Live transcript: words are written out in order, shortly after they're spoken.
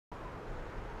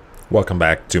Welcome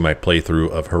back to my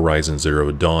playthrough of Horizon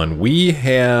Zero Dawn. We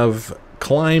have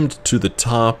climbed to the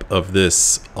top of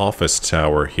this office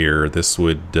tower here. This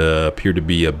would appear to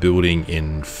be a building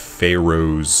in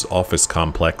Faro's office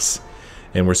complex.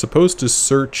 And we're supposed to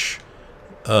search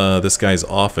this guy's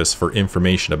office for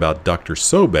information about Dr.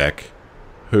 Sobeck,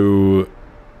 who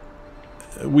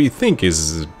we think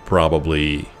is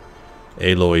probably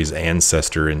Aloy's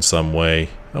ancestor in some way.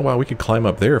 Oh wow, we could climb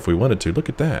up there if we wanted to. Look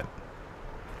at that.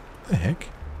 What the heck?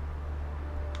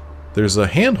 There's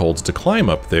handholds to climb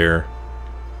up there.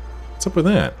 What's up with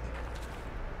that?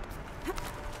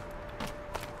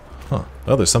 Huh.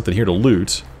 Oh, there's something here to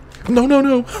loot. No, no,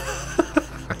 no!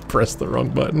 I pressed the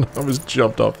wrong button. I was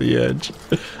jumped off the edge.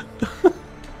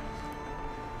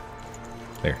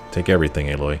 There, take everything,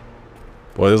 Aloy.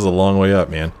 Boy, this is a long way up,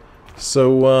 man.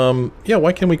 So, yeah,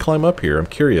 why can't we climb up here? I'm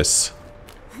curious.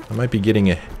 I might be getting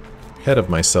ahead of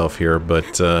myself here,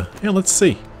 but, yeah, let's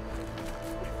see.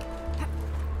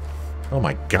 Oh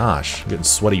my gosh, I'm getting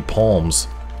sweaty palms.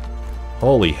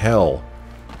 Holy hell.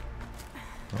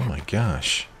 Oh my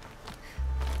gosh.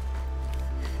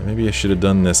 Maybe I should have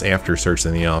done this after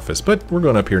searching the office, but we're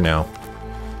going up here now.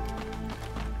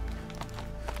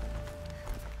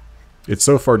 It's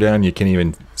so far down you can't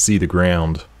even see the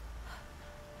ground.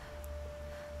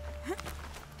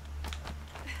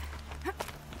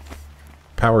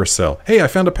 Power cell. Hey, I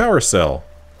found a power cell!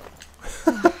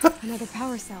 Another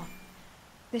power cell.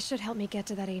 This should help me get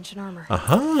to that ancient armor.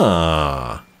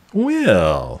 Aha!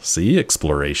 Well, see,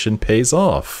 exploration pays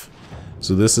off.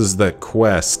 So this is the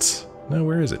quest. No,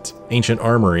 where is it? Ancient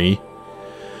Armory.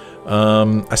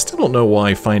 I still don't know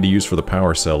why find a use for the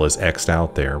power cell is X'd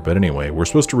out there, but anyway, we're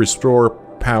supposed to restore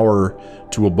power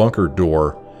to a bunker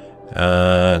door.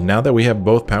 Now that we have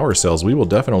both power cells, we will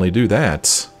definitely do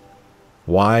that.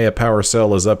 Why a power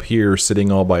cell is up here sitting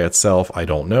all by itself, I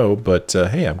don't know, but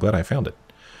hey, I'm glad I found it.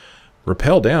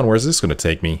 Rappel down, where's this going to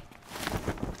take me?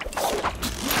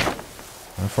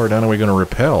 How far down are we going to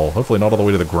rappel? Hopefully not all the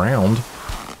way to the ground.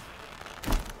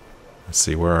 Let's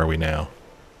see, where are we now?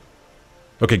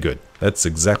 Okay, good. That's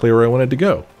exactly where I wanted to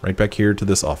go. Right back here to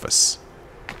this office.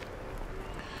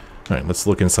 Alright, let's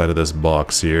look inside of this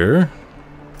box here.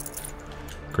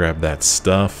 Grab that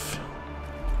stuff.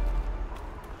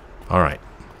 Alright,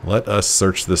 let us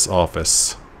search this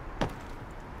office.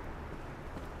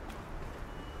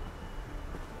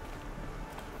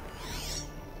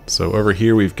 So over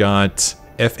here we've got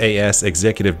FAS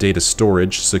Executive Data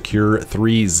Storage, secure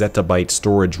 3 zettabyte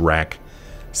storage rack,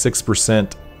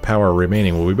 6% power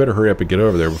remaining. Well, we better hurry up and get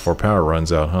over there before power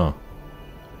runs out, huh?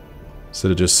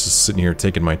 Instead of just sitting here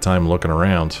taking my time looking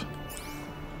around.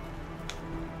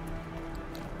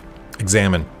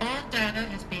 Examine. All data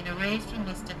has been erased from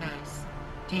this device.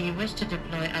 Do you wish to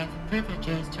deploy alpha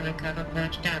privileges to recover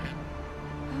purged data?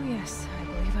 Oh yes, I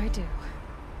believe I do.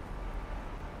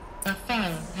 A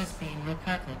file has been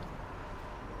recovered.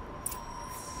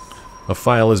 A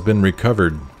file has been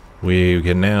recovered. We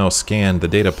can now scan the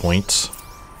data point.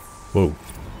 Whoa.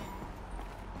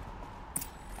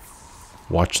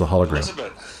 Watch the hologram.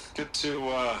 Elizabeth, good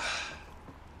to,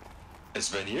 it's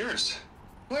been years.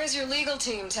 Where's your legal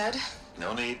team, Ted?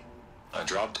 No need. I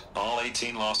dropped all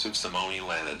 18 lawsuits the moment you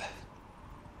landed.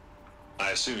 I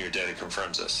assume your data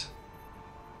confirms this.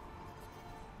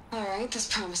 Alright, this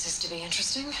promises to be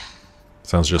interesting.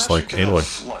 Sounds just like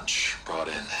Aloy. Lunch brought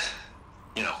in.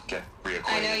 You know, get reacquainted.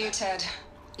 I know you, Ted.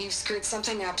 You've screwed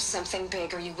something up, something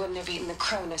big, or you wouldn't have eaten the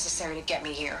crow necessary to get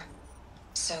me here.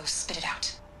 So, spit it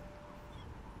out.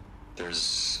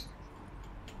 There's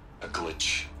a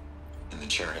glitch in the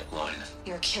chariot line.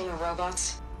 Your killer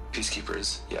robots?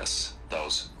 Peacekeepers, yes,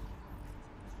 those.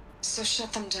 So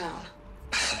shut them down.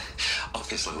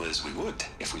 Obviously, Liz, we would,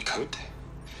 if we could.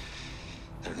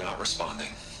 They're not responding.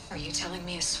 Are you telling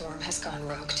me a swarm has gone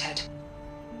rogue, Ted?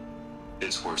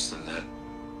 It's worse than that.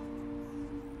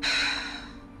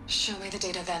 Show me the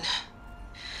data then.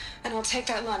 And I'll take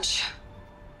that lunch.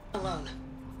 Alone.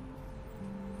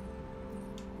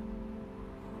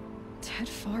 Ted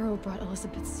Faro brought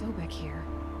Elizabeth Sobeck here,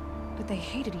 but they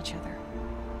hated each other.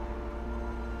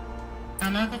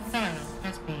 Another file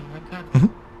has been recovered.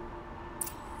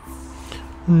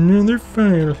 Another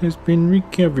file has been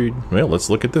recovered. Well, let's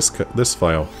look at this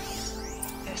file.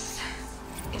 This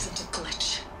isn't a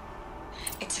glitch.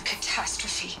 It's a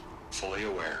catastrophe. Fully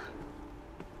aware.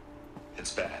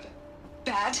 It's bad.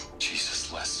 Bad?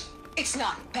 Jesus, Les. It's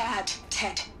not bad,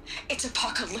 Ted. It's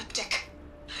apocalyptic.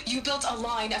 You built a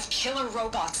line of killer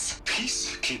robots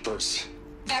Peacekeepers.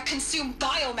 that consume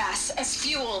biomass as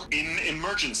fuel, In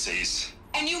emergencies.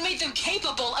 and you made them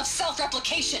capable of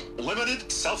self-replication.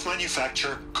 Limited,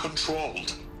 self-manufacture,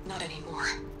 controlled. Not anymore.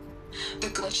 The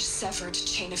glitch severed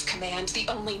chain of command. The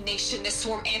only nation this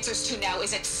swarm answers to now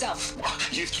is itself.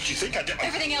 You think I did?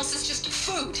 Everything else is just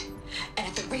food. And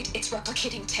at the rate it's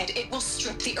replicating, Ted, it will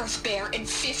strip the Earth bare in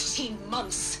 15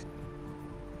 months.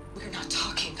 We're not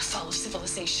talking fall of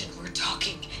civilization. We're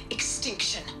talking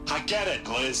extinction. I get it,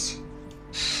 Liz.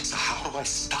 So how do I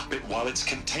stop it while it's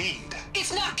contained?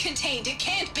 It's not contained. It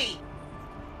can't be.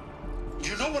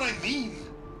 You know what I mean?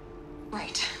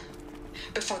 Right.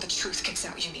 Before the truth gets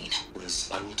out, you mean? Liz,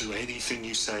 I will do anything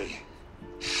you say.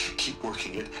 Keep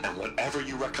working it, and whatever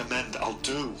you recommend, I'll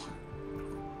do.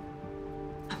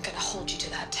 I'm gonna hold you to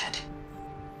that, Ted.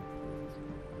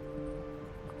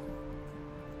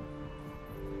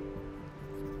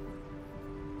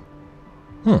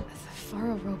 The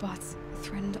Faro robots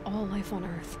threatened all life on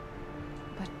Earth.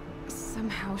 But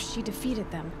somehow she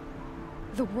defeated them.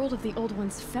 The world of the old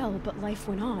ones fell, but life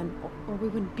went on, or we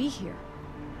wouldn't be here.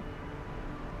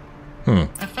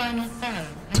 A final file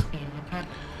has been recovered.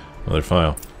 Another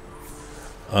file.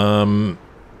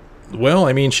 Well,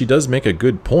 I mean, she does make a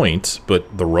good point,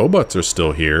 but the robots are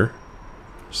still here.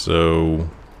 So,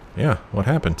 yeah, what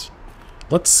happened?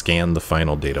 Let's scan the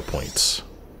final data points.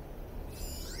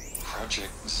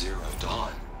 Project Zero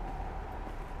Dawn.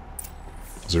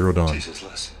 Zero Dawn. Jesus,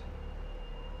 Liz.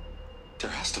 There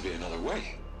has to be another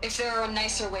way. If there were a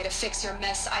nicer way to fix your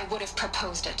mess, I would have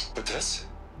proposed it. But this?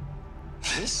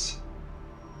 This?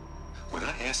 When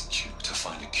I asked you to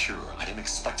find a cure, I didn't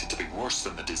expect it to be worse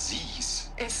than the disease.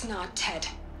 It's not, Ted.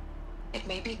 It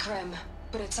may be grim,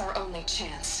 but it's our only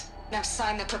chance. Now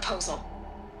sign the proposal.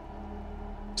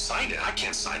 Sign it? I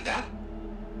can't sign that.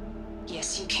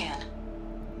 Yes, you can.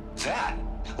 That?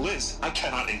 Liz, I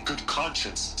cannot in good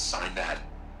conscience sign that.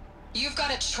 You've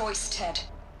got a choice, Ted.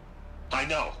 I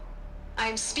know.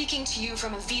 I'm speaking to you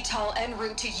from a VTOL en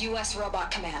route to U.S.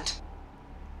 Robot Command.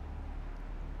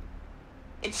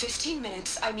 In 15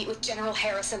 minutes, I meet with General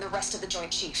Harris and the rest of the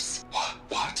Joint Chiefs.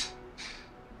 What?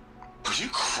 Are you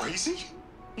crazy?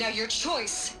 Now your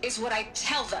choice is what I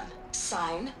tell them.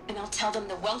 Sign, and I'll tell them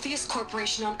the wealthiest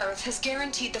corporation on Earth has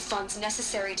guaranteed the funds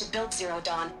necessary to build Zero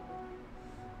Dawn.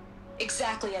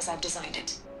 Exactly as I've designed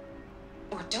it.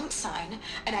 Or don't sign,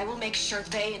 and I will make sure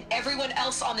they and everyone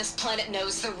else on this planet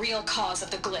knows the real cause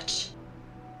of the glitch.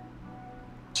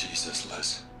 Jesus,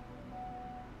 Liz.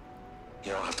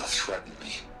 You don't have to threaten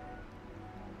me.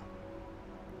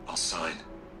 I'll sign.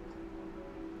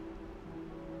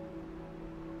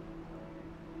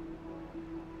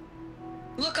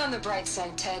 Look on the bright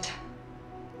side, Ted.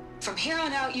 From here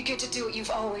on out, you get to do what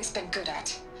you've always been good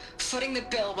at. Footing the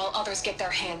bill while others get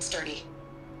their hands dirty.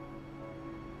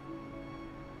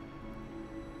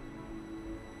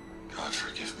 God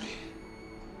forgive me.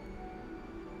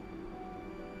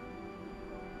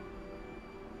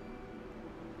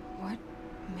 What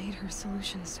made her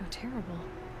solution so terrible?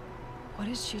 What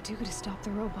did she do to stop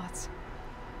the robots?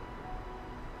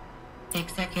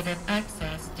 Executive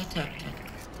access detected.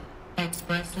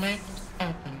 Express lift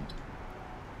opened.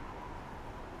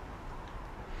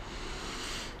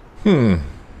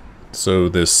 So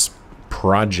this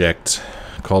project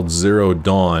called Zero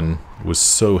Dawn was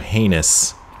so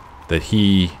heinous that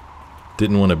he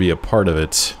didn't want to be a part of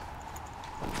it.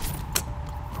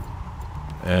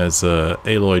 As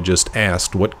Aloy just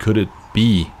asked, what could it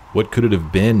be? What could it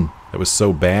have been that was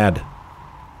so bad?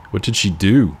 What did she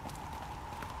do?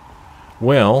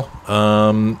 Well,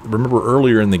 remember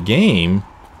earlier in the game,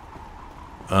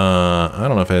 I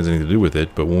don't know if it has anything to do with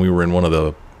it, but when we were in one of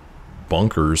the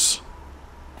bunkers,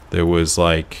 there was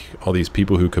like all these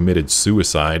people who committed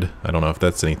suicide. I don't know if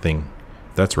that's anything,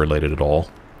 if that's related at all.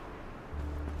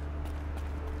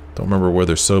 Don't remember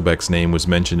whether Sobeck's name was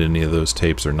mentioned in any of those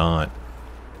tapes or not.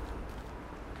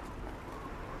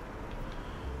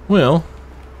 Well.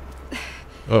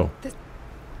 Oh.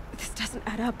 This doesn't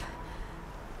add up.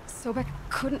 Sobeck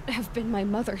couldn't have been my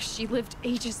mother. She lived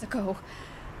ages ago.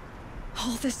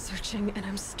 All this searching, and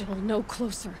I'm still no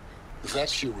closer.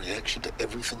 That's your reaction to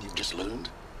everything you've just learned?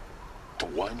 To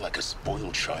whine like a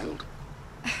spoiled child?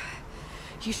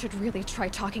 You should really try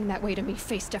talking that way to me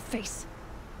face to face.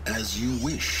 As you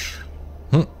wish.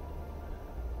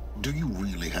 Do you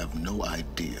really have no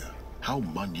idea how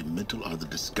monumental are the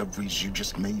discoveries you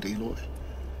just made, Aloy?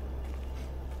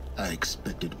 I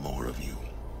expected more of you.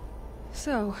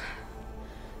 So,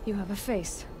 you have a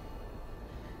face.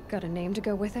 Got a name to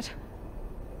go with it?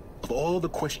 Of all the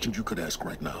questions you could ask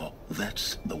right now,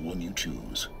 that's the one you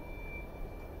choose.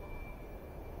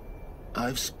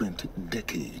 I've spent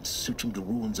decades searching the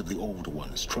ruins of the old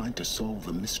ones, trying to solve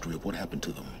the mystery of what happened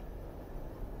to them.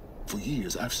 For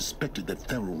years, I've suspected that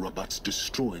Faro robots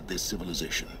destroyed their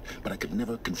civilization, but I could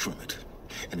never confirm it.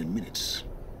 And in minutes,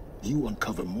 You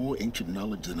uncover more ancient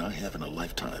knowledge than I have in a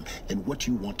lifetime, and what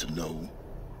you want to know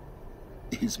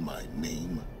is my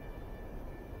name.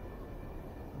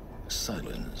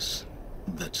 Sylens.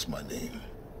 That's my name.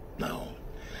 Now,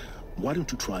 why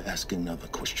don't you try asking another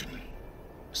question?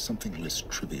 Something less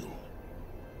trivial.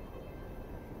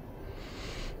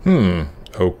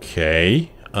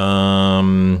 Okay.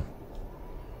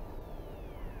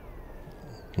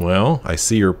 Well, I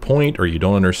see your point, or you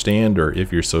don't understand, or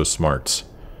if you're so smart.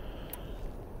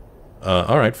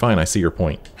 Alright, fine, I see your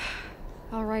point.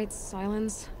 Alright,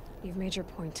 Sylens. You've made your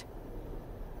point.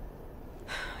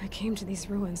 I came to these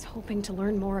ruins hoping to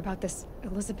learn more about this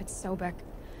Elizabeth Sobeck.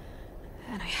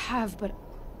 And I have, but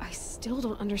I still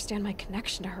don't understand my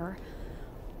connection to her.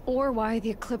 Or why the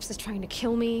Eclipse is trying to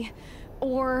kill me.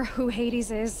 Or who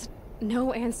Hades is.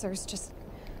 No answers, just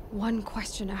one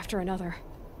question after another.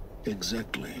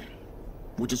 Exactly.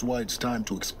 Which is why it's time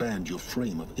to expand your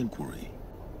frame of inquiry.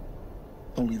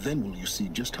 Only then will you see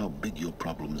just how big your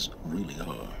problems really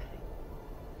are.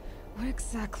 What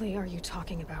exactly are you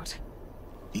talking about?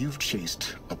 You've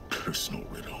chased a personal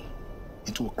riddle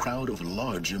into a crowd of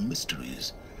larger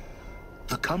mysteries.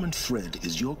 The common thread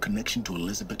is your connection to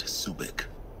Elizabeth Sobeck.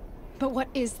 But what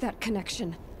is that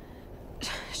connection?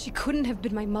 She couldn't have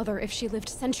been my mother if she lived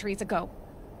centuries ago.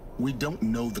 We don't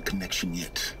know the connection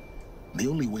yet. The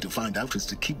only way to find out is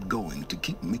to keep going, to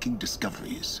keep making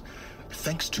discoveries.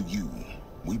 Thanks to you,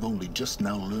 we've only just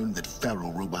now learned that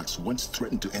Faro robots once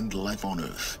threatened to end life on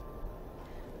Earth.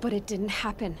 But it didn't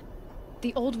happen.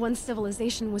 The Old One's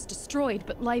civilization was destroyed,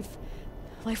 but life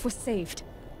was saved.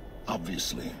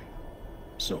 Obviously.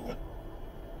 So,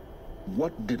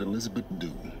 what did Elizabeth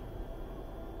do?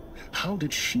 How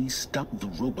did she stop the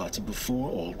robots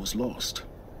before all was lost?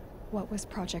 What was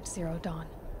Project Zero Dawn?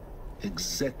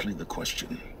 Exactly the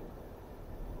question.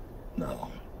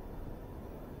 Now,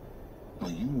 are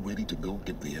you ready to go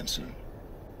get the answer?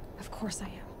 Of course I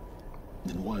am.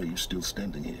 Then why are you still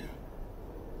standing here?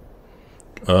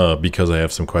 Because I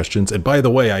have some questions. And by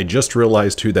the way, I just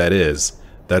realized who that is.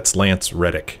 That's Lance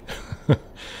Reddick.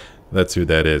 That's who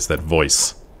that is, that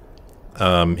voice.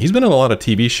 He's been in a lot of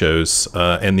TV shows,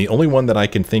 and the only one that I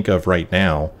can think of right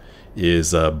now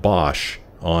is Bosch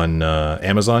on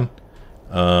Amazon.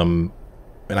 And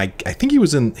I think he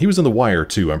was in The Wire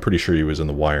too. I'm pretty sure he was in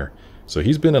The Wire. So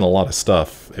he's been in a lot of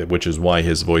stuff, which is why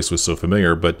his voice was so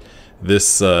familiar. But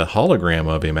this hologram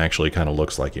of him actually kind of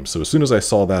looks like him. So as soon as I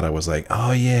saw that, I was like,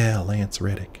 oh yeah, Lance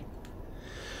Reddick.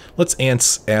 Let's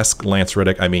ask Lance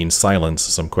Reddick, Sylens,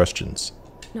 some questions.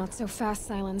 Not so fast,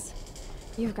 Sylens.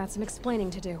 You've got some explaining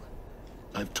to do.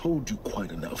 I've told you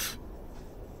quite enough.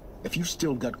 If you've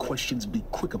still got questions, be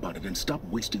quick about it and stop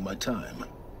wasting my time.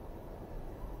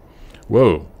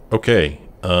 Whoa, okay.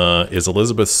 Is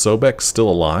Elizabeth Sobeck still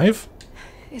alive?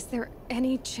 Is there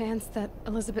any chance that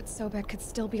Elizabeth Sobeck could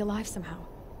still be alive somehow?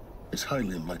 It's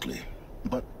highly unlikely,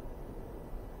 but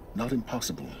not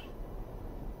impossible.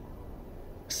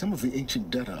 Some of the ancient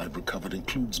data I've recovered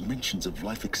includes mentions of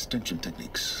life extension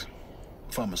techniques.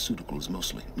 Pharmaceuticals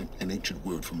mostly, an ancient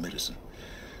word for medicine.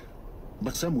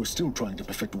 But some were still trying to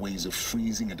perfect ways of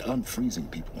freezing and unfreezing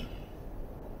people.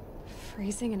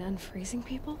 Freezing and unfreezing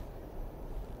people?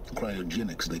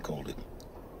 Cryogenics, they called it.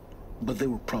 But there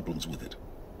were problems with it.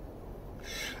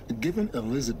 Given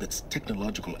Elizabeth's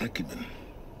technological acumen,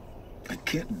 I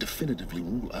can't definitively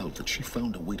rule out that she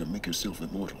found a way to make herself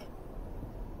immortal.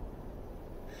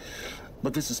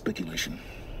 But this is speculation.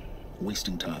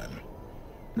 Wasting time.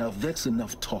 Now, if that's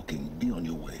enough talking, be on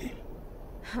your way.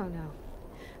 Oh no.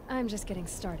 I'm just getting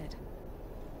started.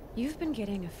 You've been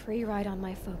getting a free ride on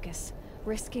my focus,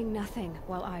 risking nothing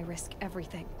while I risk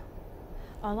everything.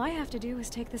 All I have to do is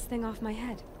take this thing off my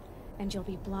head, and you'll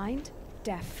be blind,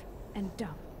 deaf, and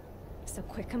dumb. So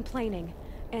quit complaining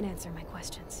and answer my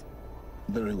questions.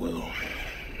 Very well.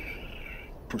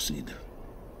 Proceed.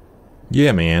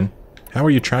 Yeah, man. How are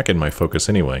you tracking my focus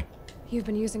anyway? You've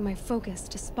been using my focus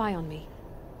to spy on me.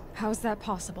 How's that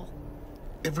possible?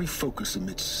 Every focus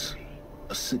emits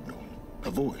a signal, a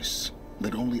voice,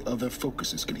 that only other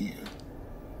focuses can hear.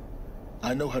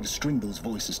 I know how to string those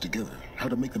voices together, how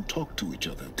to make them talk to each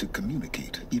other, to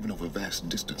communicate, even over vast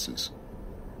distances.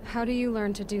 How do you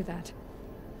learn to do that?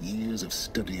 Years of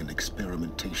study and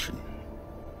experimentation.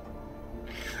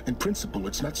 In principle,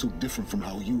 it's not so different from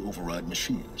how you override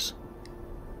machines.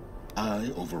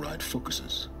 I override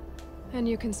focuses. And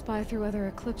you can spy through other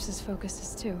Eclipse's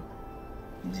focuses too.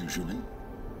 Usually.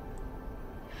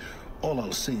 All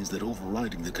I'll say is that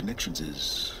overriding the connections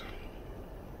is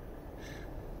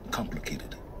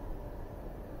complicated.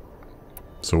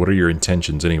 So what are your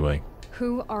intentions anyway?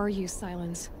 Who are you,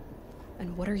 Sylens?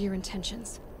 And what are your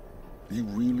intentions? You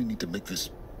really need to make this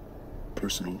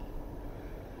personal?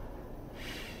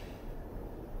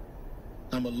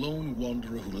 I'm a lone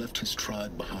wanderer who left his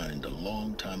tribe behind a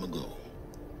long time ago.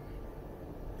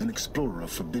 An explorer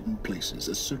of forbidden places,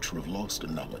 a searcher of lost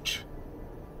knowledge.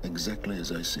 Exactly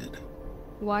as I said.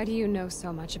 Why do you know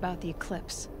so much about the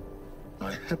eclipse?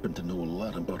 I happen to know a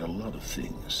lot about a lot of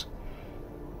things.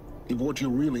 If what you're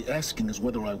really asking is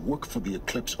whether I work for the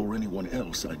Eclipse or anyone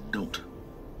else, I don't.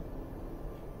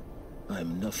 I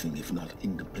am nothing if not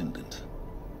independent.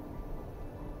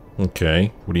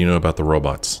 Okay, what do you know about the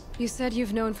robots? You said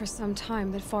you've known for some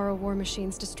time that Faro war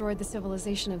machines destroyed the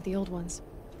civilization of the old ones.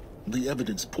 The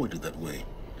evidence pointed that way.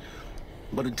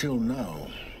 But until now,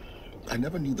 I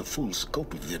never knew the full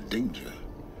scope of their danger.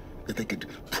 That they could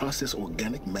process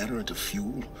organic matter into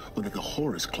fuel, or that the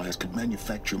Horus class could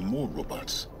manufacture more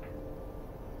robots.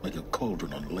 Like a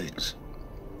cauldron on legs.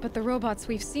 But the robots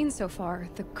we've seen so far,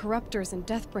 the Corruptors and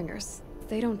Deathbringers,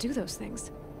 they don't do those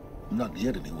things. Not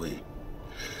yet, anyway.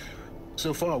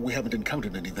 So far, we haven't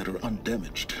encountered any that are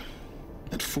undamaged.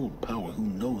 At full power, who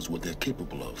knows what they're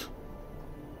capable of?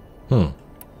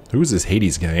 Who is this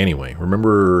Hades guy anyway?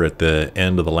 Remember at the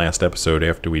end of the last episode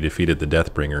after we defeated the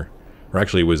Deathbringer, or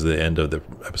actually it was the end of the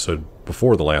episode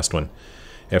before the last one,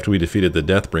 after we defeated the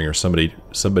Deathbringer,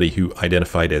 somebody who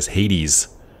identified as Hades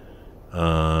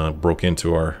broke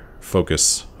into our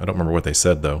focus. I don't remember what they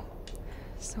said though.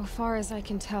 So far as I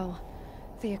can tell,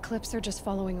 the Eclipse are just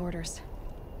following orders.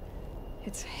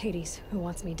 It's Hades who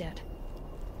wants me dead.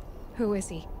 Who is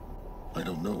he? I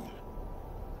don't know.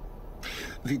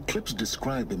 The Eclipse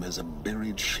describe him as a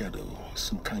buried shadow,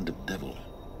 some kind of devil.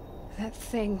 That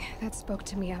thing that spoke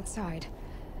to me outside,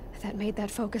 that made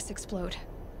that focus explode.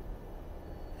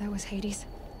 That was Hades.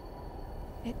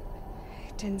 It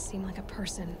didn't seem like a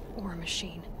person or a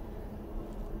machine.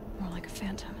 More like a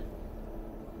phantom.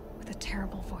 With a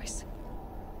terrible voice.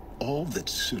 All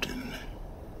that's certain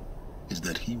is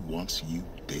that he wants you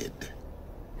dead.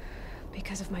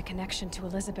 Because of my connection to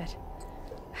Elizabeth.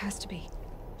 Has to be.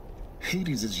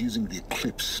 Hades is using the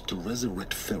Eclipse to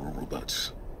resurrect Faro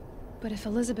robots. But if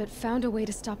Elizabeth found a way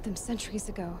to stop them centuries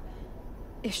ago,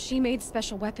 if she made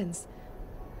special weapons,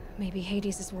 maybe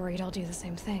Hades is worried I'll do the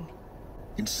same thing.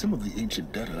 In some of the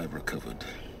ancient data I've recovered,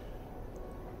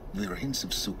 there are hints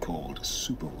of so-called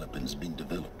super weapons being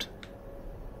developed.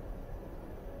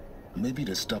 Maybe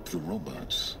to stop the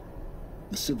robots,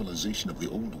 the civilization of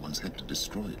the old ones had to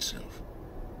destroy itself.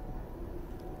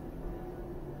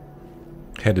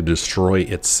 Had to destroy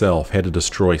itself, had to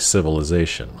destroy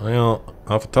civilization. Well,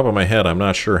 off the top of my head, I'm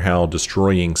not sure how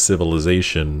destroying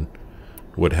civilization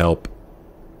would help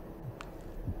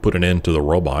put an end to the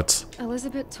robots.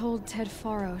 Elizabeth told Ted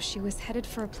Faro she was headed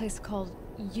for a place called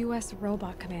U.S.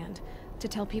 Robot Command to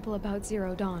tell people about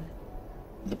Zero Dawn.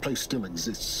 The place still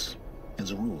exists as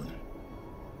a ruin.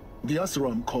 The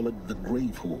Asuram call it the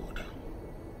Grave-Hoard.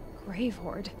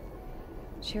 Grave-Hoard?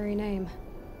 Cheery name.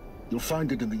 You'll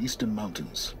find it in the eastern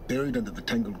mountains, buried under the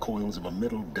tangled coils of a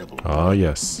metal devil. Ah,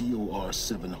 yes.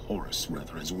 BOR-7 Horus,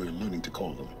 rather, as we're learning to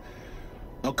call them.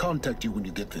 I'll contact you when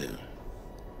you get there.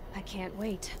 I can't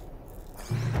wait.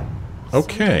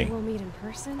 Okay. Someday we'll meet in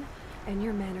person, and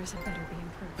your manners had better be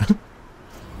improved.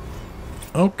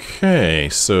 Okay,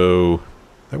 so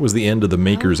that was the end of the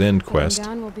Maker's End Going quest.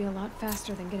 down will be a lot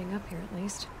faster than getting up here, at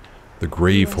least. The US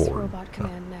Grave-Hoard. Robot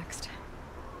Command next.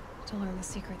 To learn the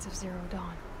secrets of Zero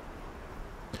Dawn.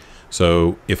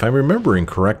 So, if I'm remembering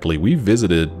correctly, we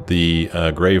visited the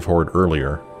Grave-Hoard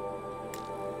earlier.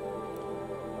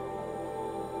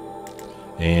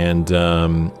 And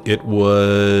it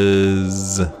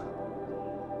was...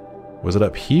 Was it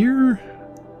up here?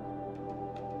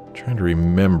 I'm trying to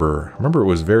remember. I remember it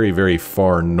was very, very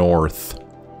far north.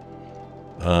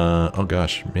 Oh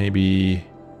gosh, maybe...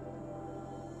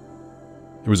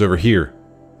 It was over here.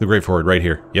 The Grave-Hoard right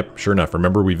here. Yep, sure enough.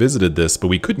 Remember, we visited this, but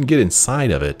we couldn't get inside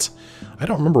of it. I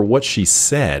don't remember what she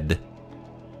said.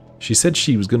 She said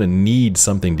she was going to need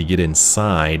something to get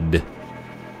inside,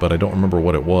 but I don't remember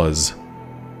what it was.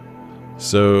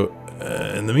 So,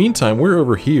 in the meantime, we're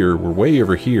over here. We're way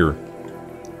over here.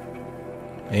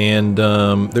 And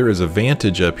there is a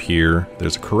vantage up here.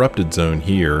 There's a corrupted zone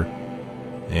here.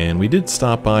 And we did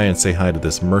stop by and say hi to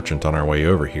this merchant on our way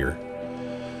over here.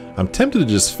 I'm tempted to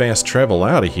just fast travel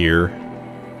out of here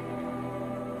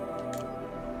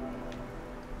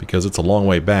because it's a long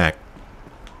way back.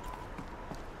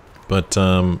 But,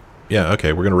 yeah,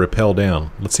 okay, we're going to rappel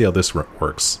down. Let's see how this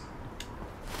works.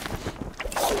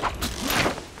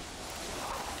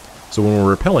 So when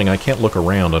we're rappelling, I can't look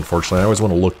around, unfortunately. I always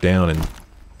want to look down and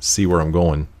see where I'm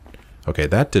going. Okay,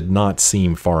 that did not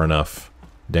seem far enough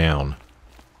down.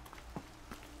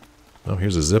 Oh,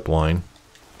 here's a zip line.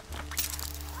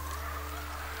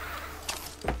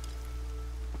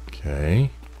 Okay.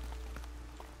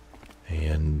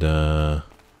 And, I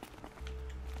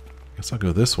guess I'll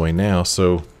go this way now,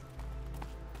 so...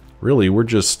 Really, we're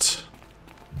just...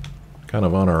 kind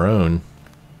of on our own.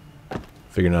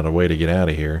 Figuring out a way to get out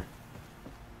of here.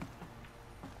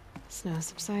 Snow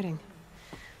subsiding.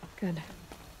 Good.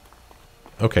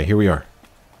 Okay, here we are.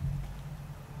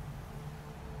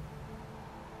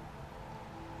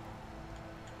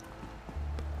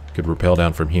 Could rappel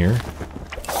down from here.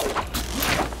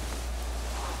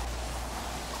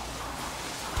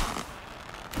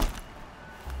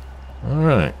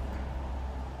 Alright.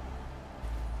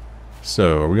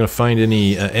 So, are we going to find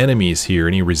any enemies here?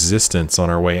 Any resistance on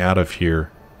our way out of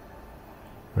here?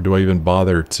 Or do I even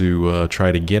bother to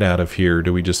try to get out of here?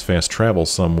 Do we just fast travel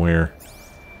somewhere?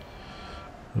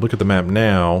 Look at the map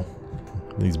now.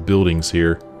 These buildings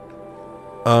here.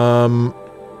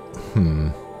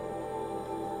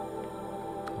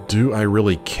 Do I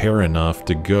really care enough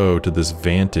to go to this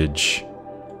vantage?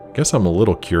 I guess I'm a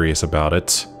little curious about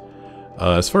it.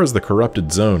 As far as the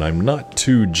corrupted zone, I'm not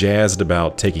too jazzed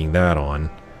about taking that on.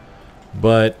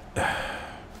 But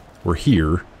we're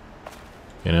here,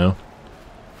 you know?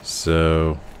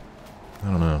 So,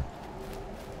 I don't know.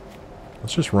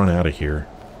 Let's just run out of here.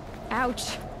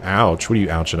 Ouch. Ouch, what are you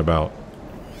ouching about?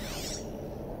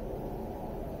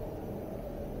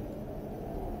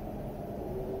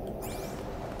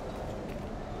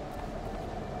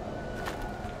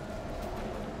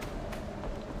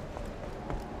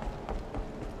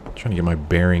 Trying to get my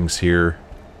bearings here.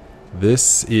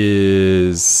 This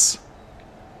is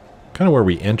kind of where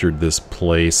we entered this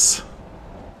place.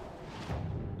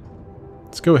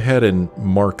 Let's go ahead and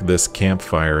mark this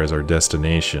campfire as our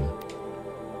destination.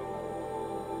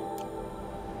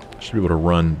 Should be able to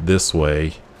run this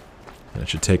way, and it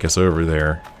should take us over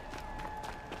there.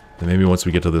 And maybe once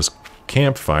we get to this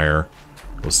campfire,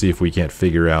 we'll see if we can't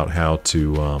figure out how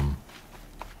to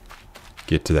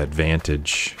get to that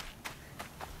vantage.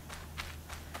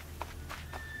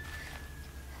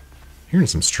 Hearing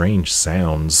some strange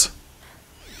sounds.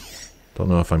 Don't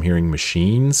know if I'm hearing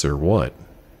machines or what.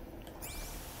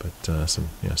 But some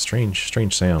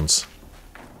strange sounds.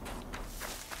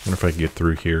 Wonder if I can get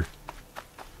through here.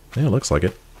 Yeah, it looks like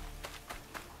it.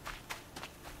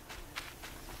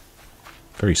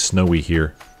 Very snowy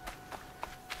here.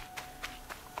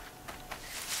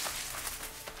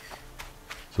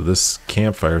 So this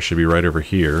campfire should be right over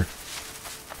here.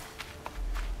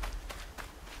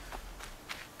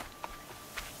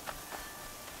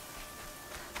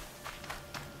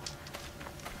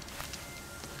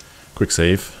 Quick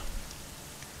save.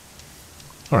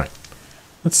 Alright.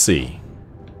 Let's see.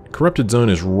 Corrupted zone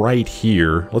is right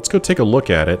here. Let's go take a look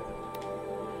at it.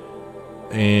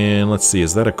 And let's see,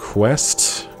 is that a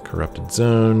quest? Corrupted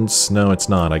zones. No, it's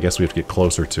not. I guess we have to get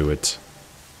closer to it.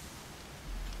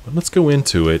 But let's go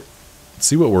into it.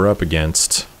 See what we're up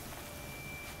against.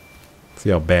 See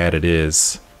how bad it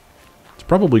is. It's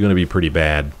probably going to be pretty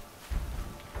bad.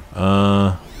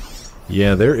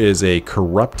 Yeah, there is a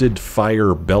corrupted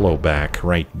fire bellowback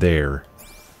right there.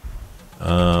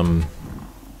 How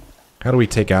do we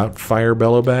take out fire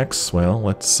bellowbacks? Well,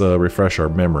 let's refresh our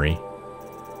memory.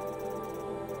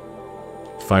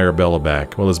 Fire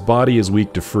bellowback. Well, his body is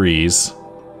weak to freeze.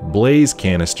 Blaze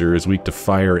canister is weak to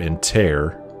fire and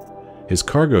tear. His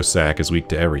cargo sack is weak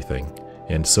to everything.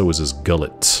 And so is his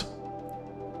gullet.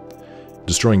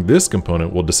 Destroying this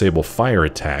component will disable fire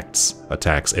attacks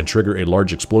and trigger a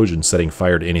large explosion setting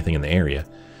fire to anything in the area.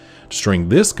 Destroying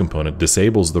this component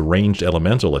disables the ranged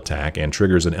elemental attack and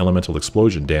triggers an elemental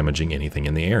explosion damaging anything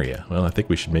in the area. Well, I think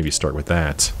we should maybe start with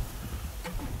that.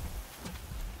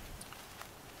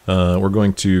 We're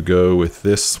going to go with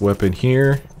this weapon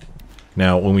here.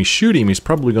 Now, when we shoot him, he's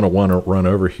probably going to want to run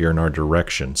over here in our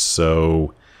direction,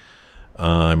 so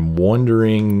I'm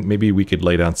wondering maybe we could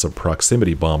lay down some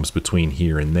proximity bombs between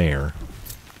here and there.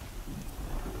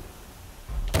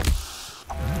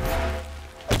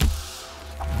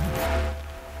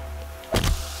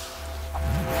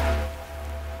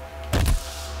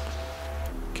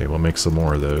 Okay, we'll make some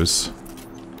more of those.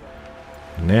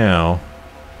 Now,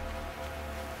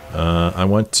 I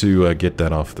want to get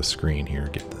that off the screen here.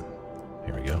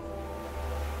 Here we go.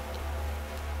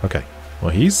 Okay, well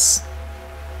he's...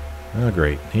 Oh,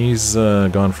 great. He's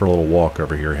gone for a little walk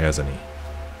over here, hasn't he?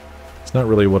 It's not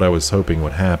really what I was hoping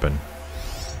would happen.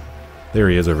 There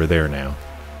he is over there now.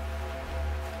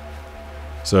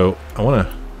 So, I want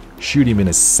to shoot him in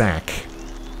his sack.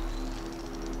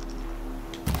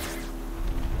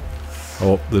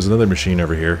 Oh, there's another machine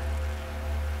over here.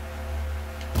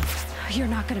 You're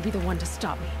not gonna be the one to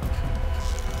stop me.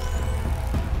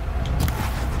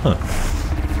 Huh.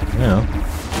 Yeah.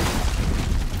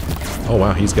 Oh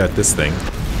wow, he's got this thing.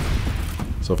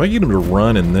 So if I get him to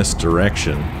run in this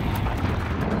direction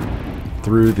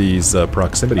through these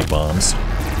proximity bombs...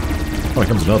 Oh, here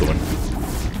comes another one.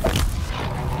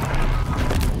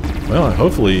 Well,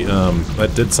 hopefully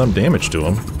that did some damage to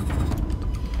him.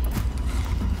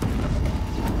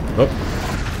 Oh.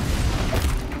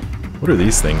 What are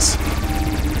these things?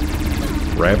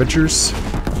 Ravagers?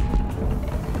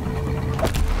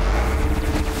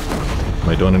 Am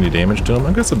I doing any damage to him?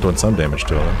 I guess I'm doing some damage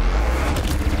to him.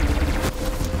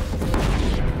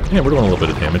 Yeah, we're doing a little bit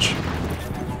of damage.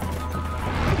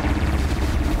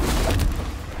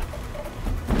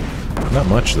 Not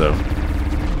much, though.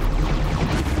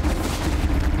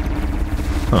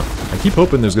 Huh. I keep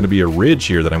hoping there's going to be a ridge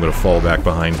here that I'm going to fall back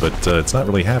behind, but it's not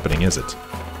really happening, is it?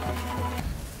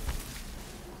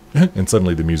 And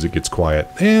suddenly the music gets quiet.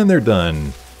 And they're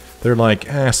done. They're like,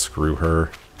 ah, screw her.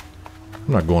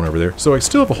 I'm not going over there. So I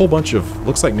still have a whole bunch of,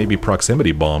 looks like maybe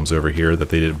proximity bombs over here that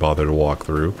they didn't bother to walk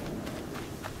through.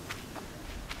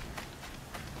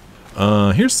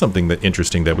 Here's something that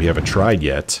interesting that we haven't tried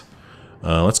yet.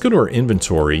 Let's go to our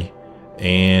inventory,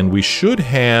 and we should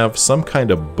have some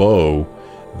kind of bow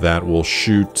that will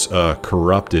shoot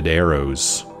corrupted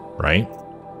arrows, right?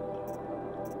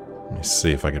 Let me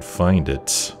see if I could find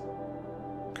it.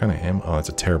 Kind of am. Oh, it's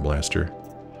a Terror Blaster.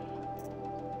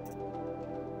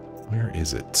 Where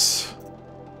is it?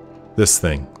 This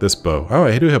thing, this bow. Oh,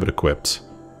 I do have it equipped.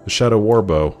 The Shadow War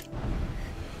bow.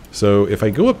 So if I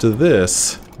go up to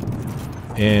this,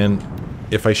 and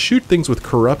if I shoot things with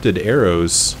corrupted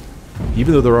arrows,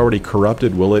 even though they're already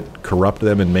corrupted, will it corrupt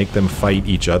them and make them fight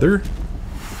each other?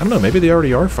 I don't know, maybe they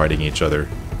already are fighting each other.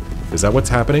 Is that what's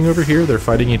happening over here? They're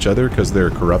fighting each other because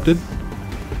they're corrupted?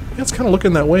 Yeah, it's kind of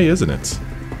looking that way, isn't it?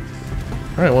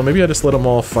 Alright, well maybe I just let them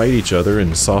all fight each other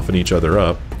and soften each other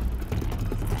up.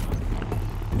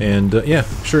 And yeah,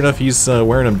 sure enough, he's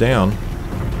wearing them down.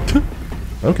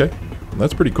 Okay,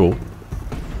 that's pretty cool.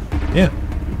 Yeah.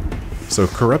 So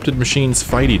corrupted machines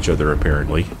fight each other,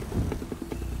 apparently.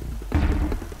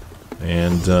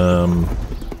 And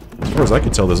as far as I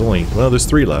can tell, there's only... well, there's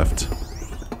 3 left.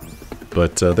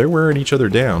 But they're wearing each other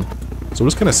down. So we'll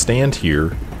just kind of stand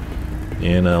here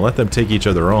and let them take each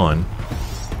other on.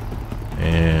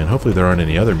 And hopefully there aren't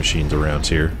any other machines around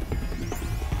here.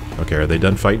 Okay, are they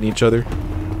done fighting each other?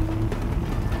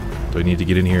 Do I need to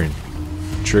get in here and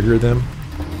trigger them?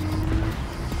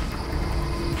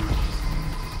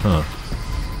 Huh.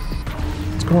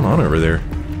 What's going on over there?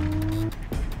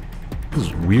 This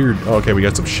is weird. Oh, okay, we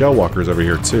got some shell walkers over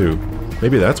here too.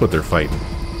 Maybe that's what they're fighting.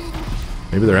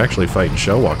 Maybe they're actually fighting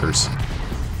shell walkers.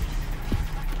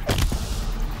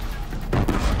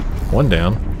 One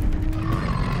down.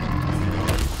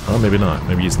 Oh, maybe not.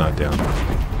 Maybe he's not down.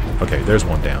 Okay, there's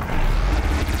one down.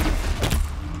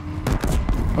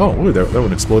 Oh, ooh, that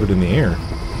one exploded in the air.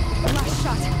 Last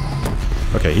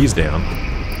shot. Okay, he's down.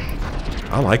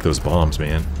 I like those bombs,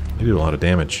 man. They do a lot of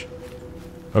damage.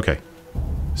 Okay.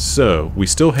 So, we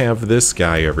still have this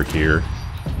guy over here.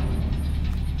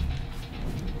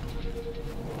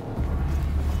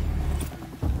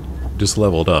 Just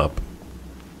leveled up.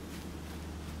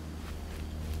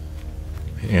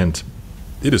 And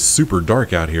it is super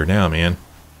dark out here now, man.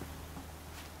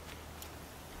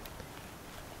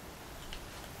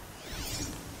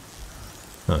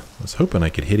 Huh. I was hoping I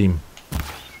could hit him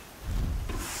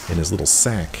in his little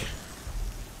sack.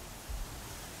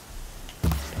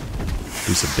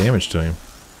 Do some damage to him.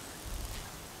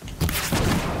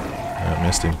 I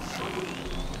missed him.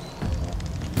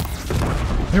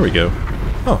 There we go.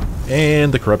 Oh,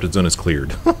 and the corrupted zone is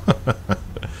cleared.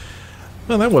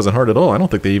 Well, that wasn't hard at all. I don't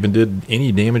think they even did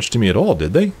any damage to me at all,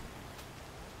 did they? I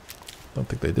don't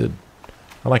think they did.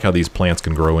 I like how these plants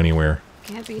can grow anywhere.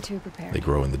 Can't be too prepared. They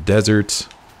grow in the desert.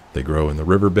 They grow in the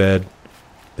riverbed.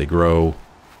 They grow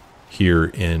here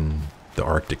in the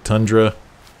Arctic tundra.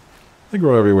 They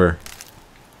grow everywhere.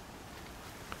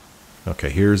 Okay,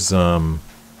 here's the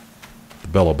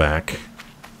Bellowback.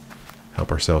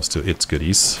 Help ourselves to its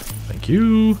goodies. Thank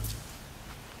you.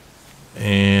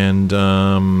 And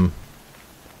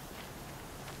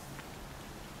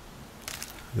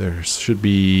there should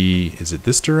be... is it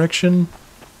this direction?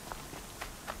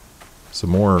 Some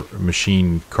more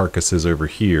machine carcasses over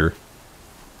here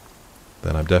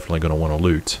that I'm definitely going to want to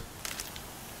loot.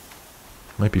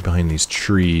 Might be behind these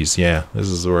trees. Yeah, this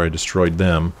is where I destroyed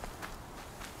them.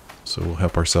 So we'll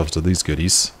help ourselves to these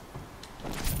goodies.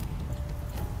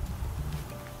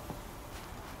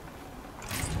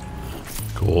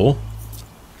 Cool.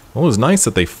 Well, it was nice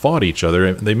that they fought each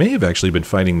other. They may have actually been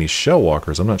fighting these shell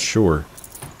walkers. I'm not sure.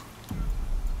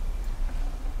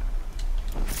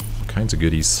 All kinds of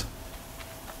goodies.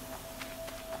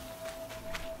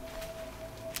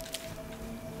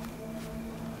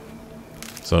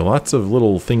 So lots of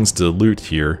little things to loot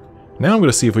here. Now I'm going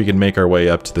to see if we can make our way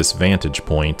up to this vantage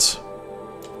point.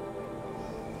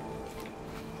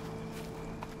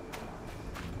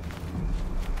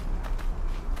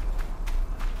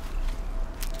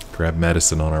 Grab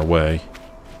medicine on our way.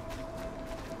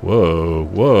 Whoa,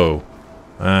 whoa.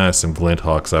 Ah, some glint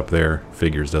hawks up there.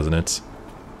 Figures, doesn't it?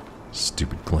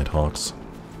 Stupid glint hawks.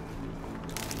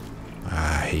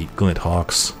 I hate glint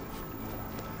hawks.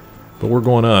 But we're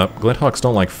going up. Glint hawks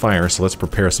don't like fire, so let's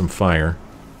prepare some fire.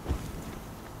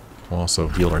 We'll also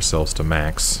heal ourselves to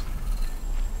max.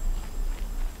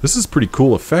 This is a pretty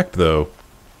cool effect, though. It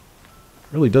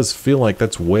really does feel like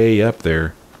that's way up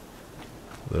there.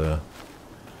 The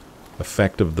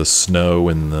effect of the snow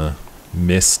and the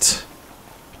mist.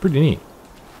 Pretty neat.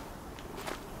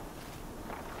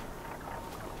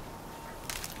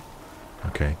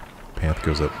 Okay. Path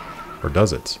goes up. Or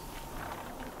does it?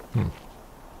 How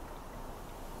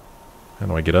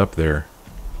do I get up there?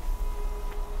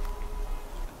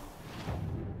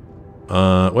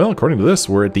 Well, according to this,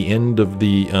 we're at the end of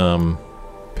the,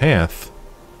 path.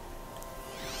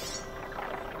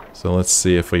 So let's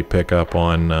see if we pick up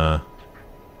on,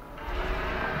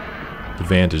 the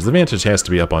vantage. The vantage has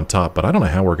to be up on top, but I don't know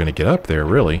how we're going to get up there,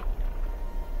 really.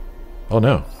 Oh,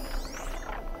 no.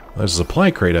 There's a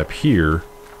supply crate up here.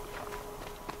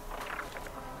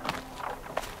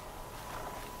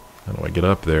 How do I get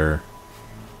up there?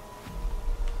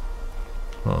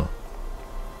 Huh.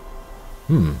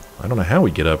 I don't know how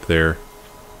we get up there.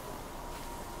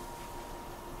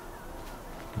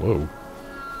 Whoa.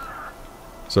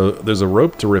 So there's a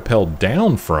rope to rappel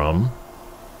down from,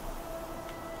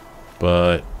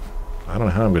 but I don't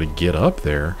know how I'm going to get up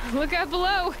there. Look out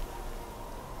below!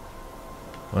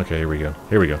 Okay, here we go.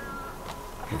 Here we go.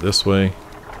 Go this way.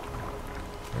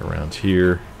 Around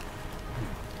here.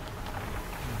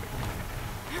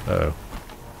 Uh-oh.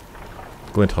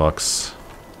 Glint hawks.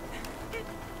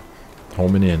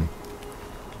 Homing in.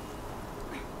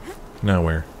 Now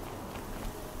where?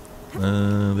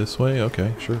 This way?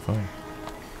 Okay, sure, fine.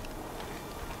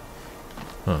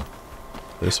 Huh.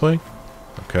 This way?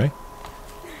 Okay.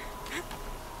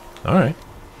 Alright.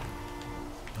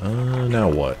 Now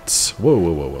what? Whoa,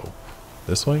 whoa, whoa, whoa.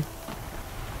 This way?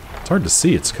 It's hard to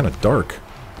see, it's kind of dark.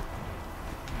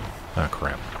 Ah,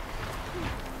 crap.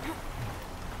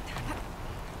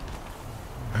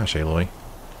 Gosh, Aloy.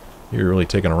 You're really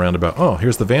taking a roundabout. Oh,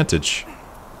 here's the vantage.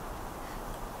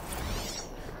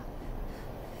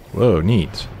 Whoa,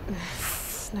 neat.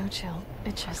 Snow chill.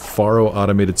 It just... Faro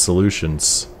Automated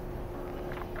Solutions.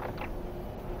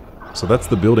 So that's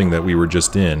the building that we were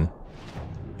just in.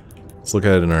 Let's look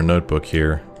at it in our notebook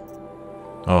here.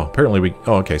 Oh, apparently we...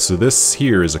 Oh, okay, so this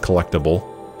here is a collectible.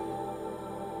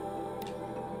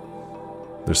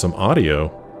 There's some audio.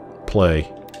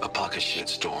 Play. A pocket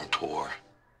shitstorm tour.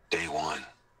 Day 1.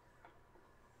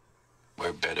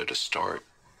 Where better to start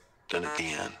than at the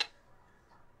end?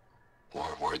 Or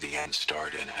where the end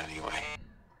started, anyway.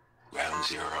 Ground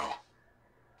zero.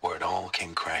 Where it all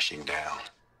came crashing down.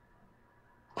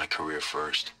 My career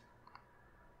first.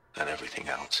 Then everything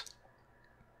else.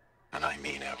 And I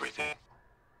mean everything.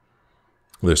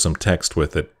 There's some text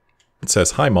with it. It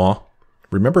says, "Hi, Ma.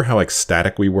 Remember how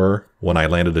ecstatic we were when I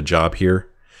landed a job here?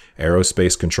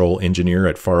 Aerospace control engineer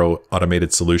at Faro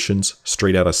Automated Solutions,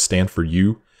 straight out of Stanford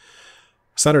U.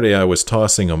 Saturday I was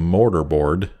tossing a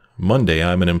mortarboard. Monday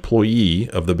I'm an employee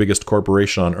of the biggest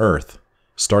corporation on Earth.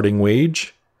 Starting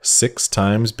wage, 6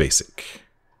 times basic.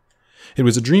 It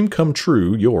was a dream come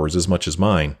true, yours as much as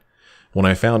mine. When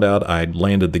I found out I'd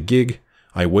landed the gig,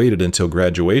 I waited until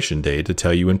graduation day to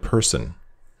tell you in person.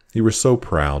 You were so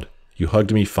proud. You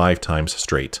hugged me 5 times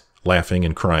straight, laughing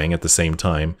and crying at the same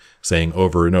time, saying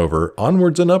over and over,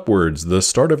 'Onwards and upwards, the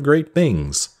start of great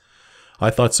things.' I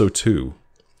thought so too.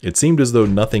 It seemed as though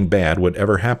nothing bad would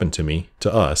ever happen to me,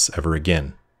 to us, ever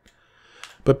again.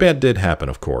 But bad did happen,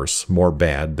 of course, more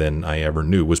bad than I ever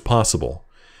knew was possible.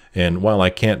 And while I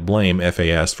can't blame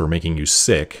FAS for making you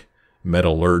sick,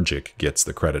 Metallurgic gets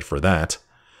the credit for that,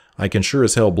 I can sure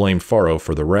as hell blame Faro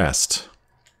for the rest.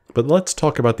 But let's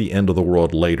talk about the end of the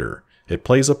world later. It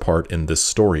plays a part in this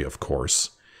story, of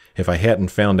course. If I hadn't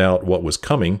found out what was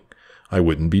coming, I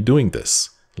wouldn't be doing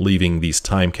this, leaving these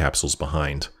time capsules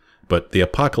behind. But the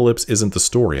apocalypse isn't the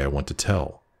story I want to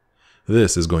tell.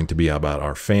 This is going to be about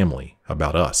our family,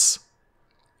 about us.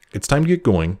 It's time to get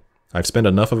going. I've spent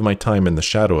enough of my time in the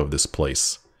shadow of this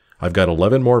place. I've got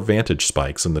 11 more vantage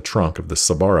spikes in the trunk of the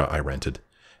Sabara I rented,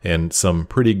 and some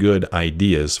pretty good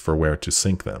ideas for where to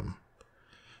sink them.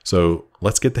 So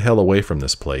let's get the hell away from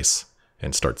this place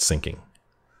and start sinking.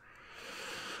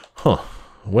 Huh.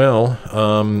 Well,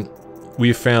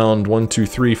 we found 1, 2,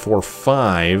 3, 4,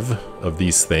 5 of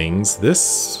these things.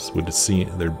 This would seem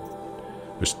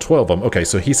there's 12 of them. Okay,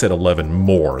 so he said 11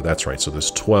 more. That's right. So there's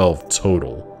 12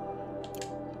 total.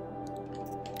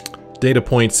 Data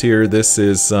points here. This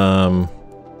is, I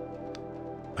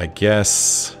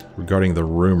guess, regarding the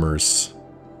rumors.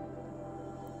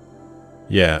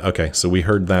 Yeah, okay. So we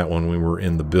heard that one when we were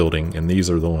in the building, and these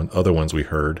are the other ones we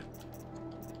heard.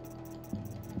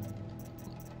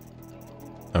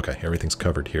 Okay, everything's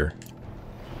covered here.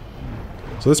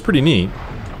 So that's pretty neat.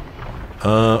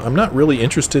 I'm not really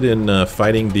interested in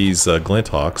fighting these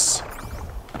Glinthawks.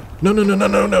 No, no, no, no,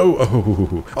 no, no!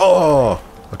 Oh, oh!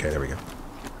 Okay, there we go.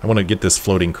 I want to get this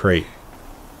floating crate.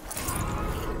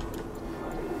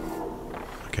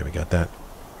 Okay, we got that.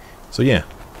 So yeah.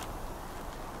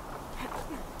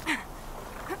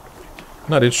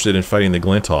 Not interested in fighting the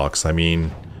Glinthawks. I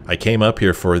mean, I came up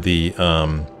here for the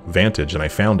vantage and I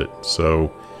found it.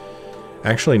 So,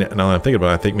 actually, now that I'm thinking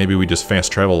about it, I think maybe we just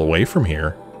fast travel away from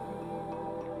here.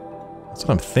 That's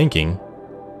what I'm thinking.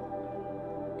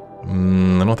 I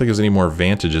don't think there's any more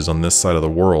vantages on this side of the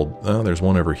world. Oh, there's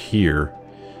one over here.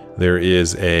 There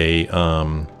is a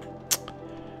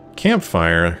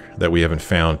campfire that we haven't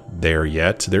found there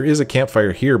yet. There is a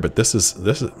campfire here, but this is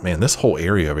man, this whole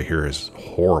area over here is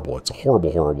horrible. It's a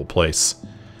horrible, horrible place.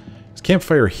 This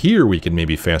campfire here we can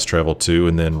maybe fast travel to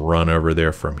and then run over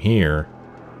there from here,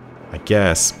 I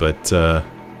guess, but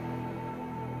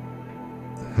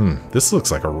this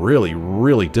looks like a really,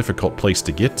 really difficult place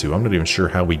to get to. I'm not even sure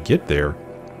how we get there.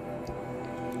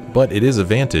 But it is a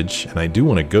vantage, and I do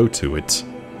want to go to it.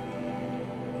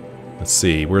 Let's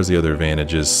see, where's the other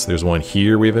vantages? There's one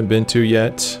here we haven't been to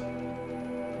yet.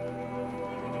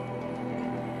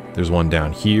 There's one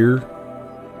down here.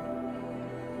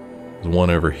 There's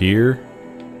one over here.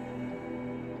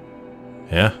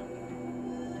 Yeah.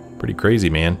 Pretty crazy,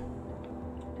 man.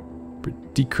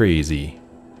 Pretty crazy.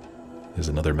 There's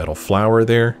another metal flower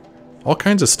there. All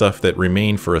kinds of stuff that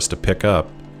remain for us to pick up.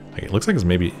 It looks like it's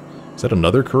maybe... Is that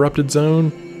another corrupted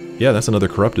zone? Yeah, that's another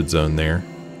corrupted zone there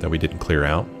that we didn't clear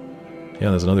out. Yeah,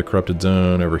 there's another corrupted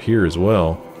zone over here as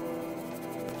well.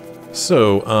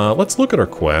 So, let's look at our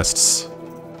quests.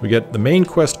 We get the main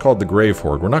quest called the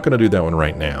Grave-Hoard. We're not going to do that one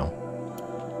right now.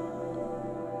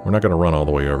 We're not going to run all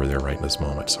the way over there right in this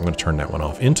moment, so I'm going to turn that one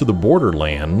off. Into the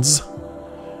Borderlands.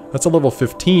 That's a level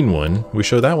 15 one. We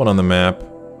show that one on the map.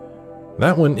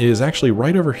 That one is actually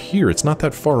right over here. It's not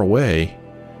that far away.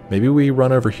 Maybe we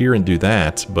run over here and do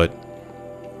that, but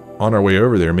on our way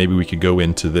over there, maybe we could go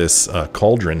into this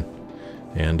cauldron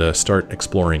and start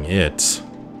exploring it.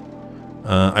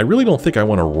 I really don't think I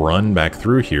want to run back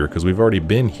through here because we've already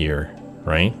been here,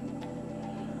 right?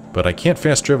 But I can't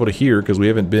fast travel to here because we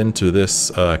haven't been to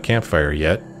this campfire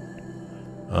yet.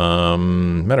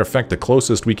 Matter of fact, the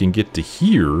closest we can get to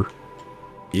here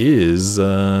is,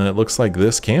 it looks like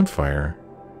this campfire,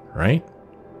 right?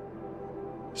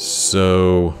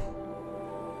 So,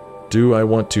 do I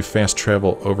want to fast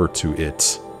travel over to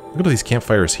it? Look at all these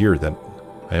campfires here that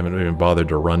I haven't even bothered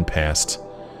to run past.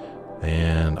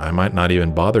 And I might not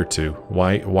even bother to.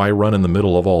 Why run in the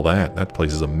middle of all that? That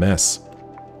place is a mess.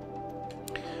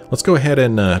 Let's go ahead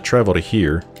and travel to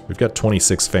here. We've got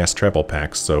 26 fast travel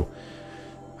packs, so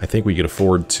I think we could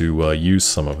afford to use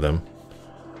some of them.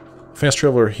 Fast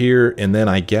traveler here, and then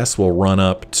I guess we'll run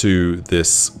up to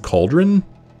this cauldron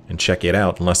and check it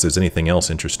out, unless there's anything else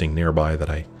interesting nearby that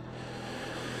I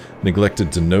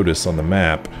neglected to notice on the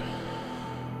map.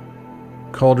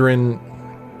 Cauldron,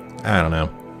 I don't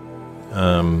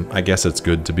know. I guess it's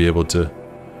good to be able to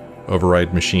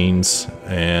override machines,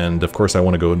 and of course I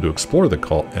want to go into explore the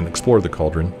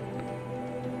cauldron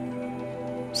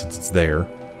since it's there.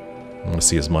 I want to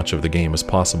see as much of the game as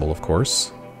possible, of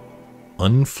course.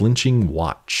 Unflinching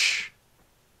Watch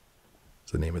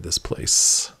is the name of this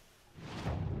place.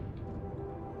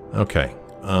 Okay,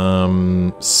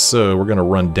 so we're gonna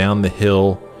run down the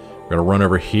hill. We're gonna run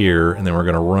over here, and then we're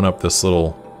gonna run up this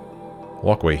little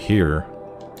walkway here.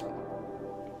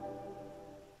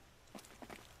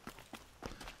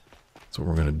 That's what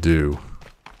we're gonna do.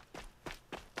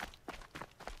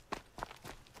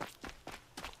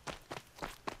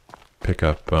 Pick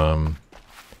up some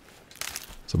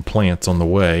plants on the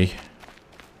way.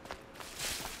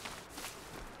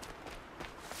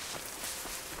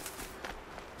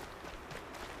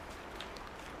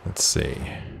 Let's see.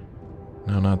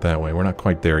 No, not that way. We're not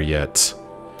quite there yet.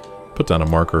 Put down a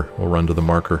marker. We'll run to the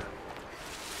marker.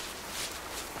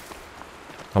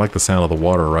 I like the sound of the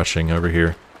water rushing over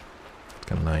here. It's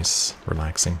kind of nice,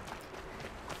 relaxing.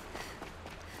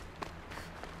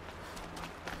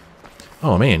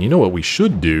 Oh man, you know what we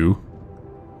should do?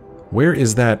 Where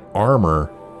is that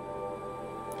armor?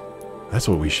 That's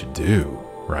what we should do,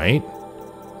 right?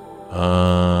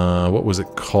 What was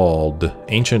it called?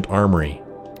 Ancient Armory.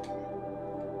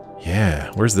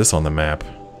 Yeah, where's this on the map?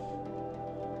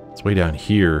 It's way down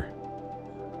here.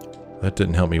 That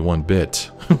didn't help me one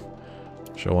bit.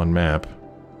 Show on map.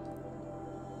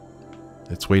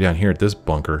 It's way down here at this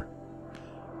bunker.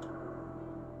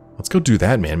 Let's go do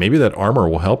that, man. Maybe that armor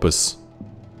will help us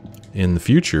in the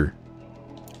future.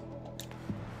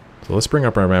 So let's bring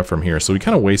up our map from here. So we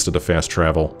kind of wasted a fast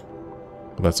travel.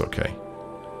 But that's okay.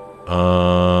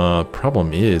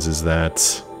 Problem is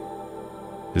that...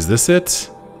 Is this it?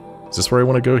 Is this where I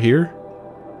want to go here?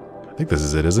 I think this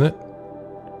is it, isn't it?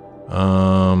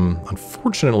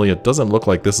 Unfortunately, it doesn't look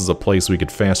like this is a place we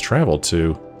could fast travel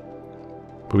to.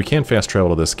 But we can fast travel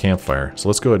to this campfire. So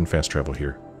let's go ahead and fast travel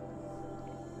here.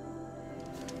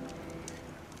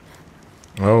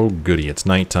 Oh, goody. It's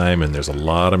nighttime and there's a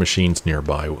lot of machines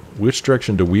nearby. Which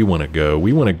direction do we want to go?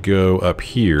 We want to go up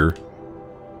here.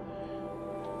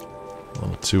 A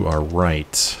little to our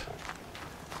right. So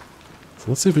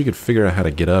let's see if we could figure out how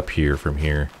to get up here from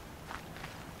here.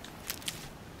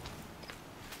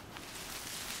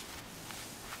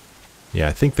 Yeah,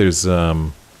 I think there's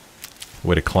a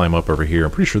way to climb up over here.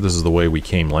 I'm pretty sure this is the way we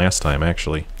came last time,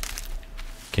 actually.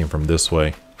 Came from this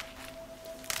way.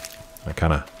 I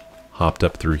kind of hopped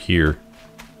up through here.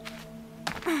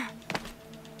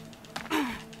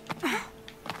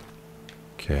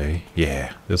 Okay,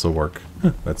 yeah, this will work.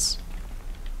 That's...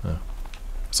 I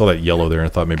saw that yellow there and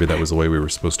I thought maybe that was the way we were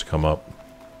supposed to come up.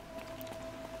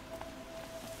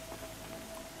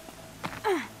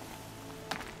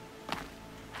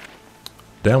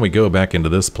 Down we go back into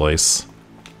this place.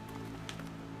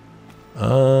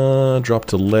 Drop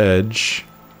to ledge.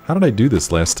 How did I do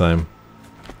this last time?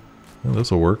 Oh,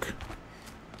 this will work.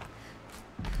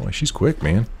 Boy, she's quick,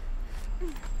 man.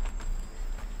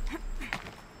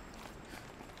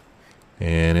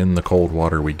 And in the cold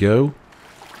water we go.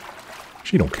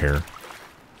 She don't care.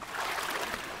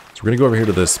 So we're gonna go over here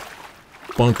to this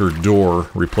bunker door,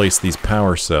 replace these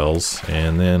power cells,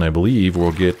 and then I believe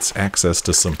we'll get access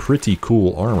to some pretty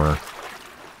cool armor.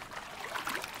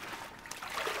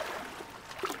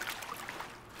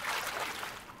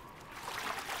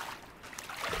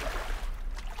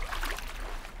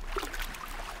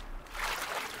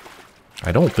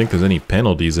 I don't think there's any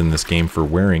penalties in this game for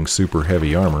wearing super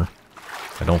heavy armor.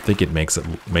 I don't think it makes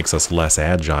us less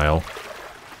agile.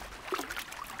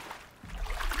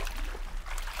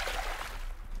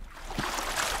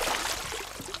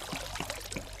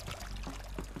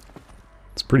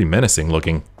 It's pretty menacing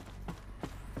looking.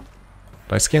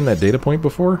 Did I scan that data point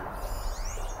before?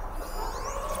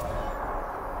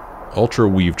 Ultra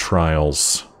Weave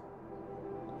Trials.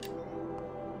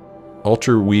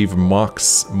 Ultra Weave Mark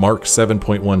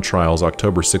 7.1 Trials,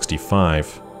 October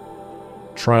 65.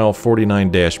 Trial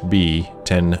 49-B,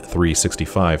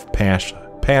 10-365.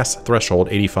 Pass threshold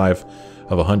 85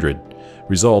 of 100.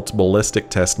 Result, ballistic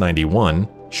test 91.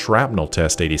 Shrapnel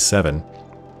test 87.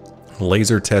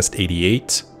 Laser test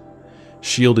 88.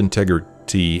 Shield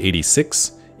integrity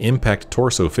 86. Impact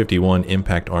torso 51.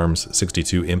 Impact arms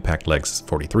 62. Impact legs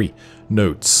 43.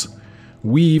 Notes.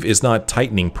 Weave is not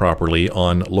tightening properly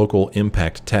on local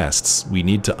impact tests. We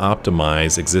need to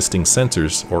optimize existing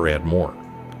sensors or add more.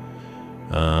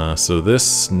 So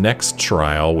this next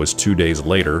trial was 2 days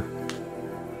later.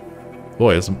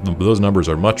 Boy, those numbers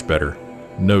are much better.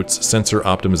 Notes, sensor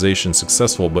optimization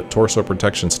successful, but torso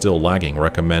protection still lagging.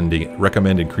 Recommend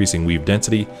increasing weave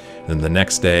density. And then the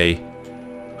next day,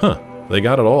 they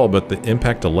got it all, but the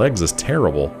impact to legs is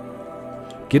terrible.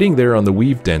 Getting there on the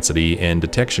weave density and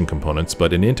detection components,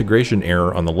 but an integration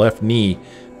error on the left knee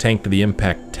tanked the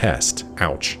impact test.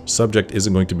 Ouch. Subject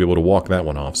isn't going to be able to walk that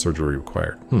one off. Surgery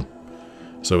required.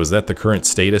 So is that the current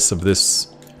status of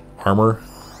this armor?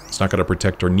 It's not going to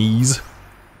protect our knees.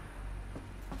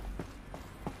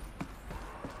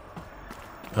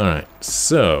 Alright,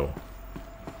 so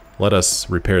let us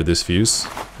repair this fuse.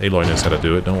 Aloy knows how to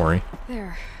do it, don't worry.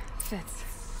 There, fits.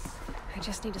 I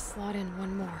just need to slot in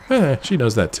one more. She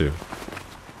knows that too.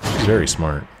 She's very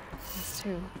smart. That's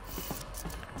two.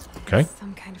 Okay.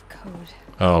 Some kind of code.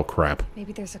 Oh, crap.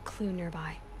 Maybe there's a clue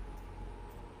nearby.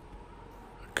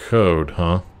 Code,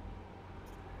 huh?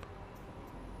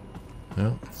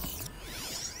 Well.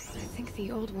 I think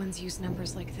the old ones use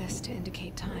numbers like this to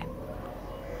indicate time.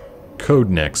 Code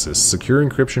Nexus. Secure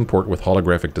encryption port with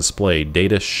holographic display.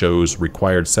 Data shows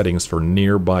required settings for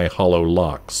nearby holo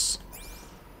locks.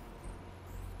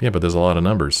 Yeah, but there's a lot of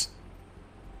numbers.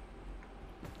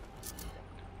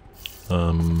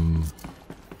 So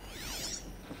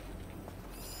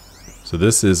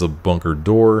this is a bunker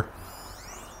door.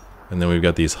 And then we've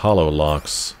got these holo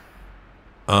locks.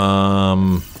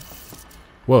 Whoa.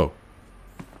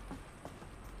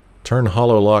 Turn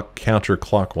holo lock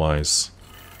counterclockwise.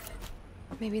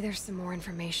 Maybe there's some more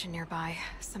information nearby.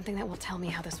 Something that will tell me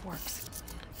how this works.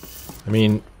 I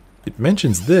mean, it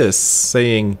mentions this,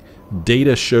 saying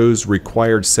data shows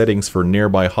required settings for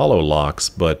nearby holo locks,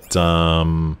 but,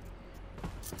 I'm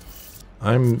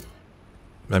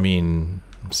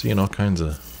seeing all kinds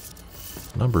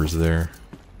of numbers there.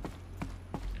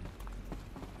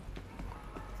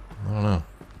 I don't know.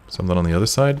 Something on the other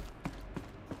side?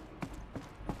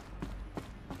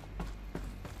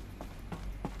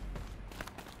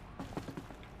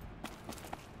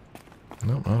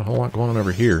 Nope, not a whole lot going on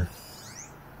over here.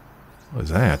 What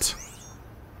is that?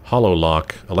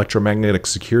 Hololock, electromagnetic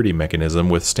security mechanism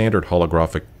with standard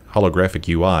holographic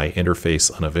UI,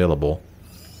 interface unavailable.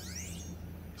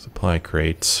 Supply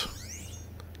crate.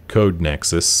 Code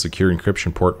Nexus, secure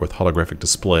encryption port with holographic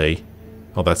display.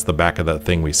 Oh, that's the back of that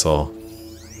thing we saw.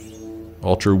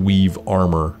 Ultra Weave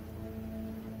armor.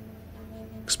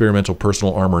 Experimental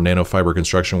personal armor nanofiber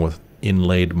construction with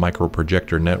inlaid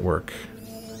microprojector network.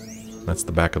 That's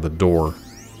the back of the door.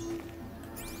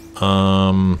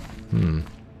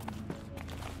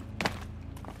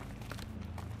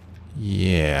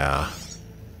 Yeah.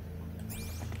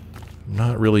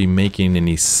 Not really making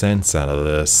any sense out of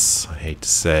this, I hate to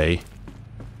say.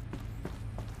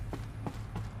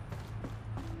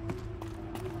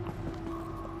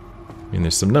 I mean,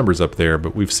 there's some numbers up there,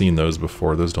 but we've seen those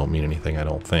before. Those don't mean anything, I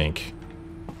don't think.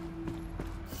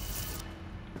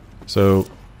 So,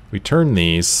 we turn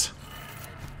these.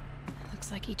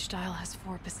 Looks like each dial has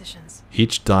 4 positions.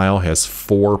 Each dial has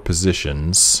 4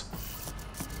 positions.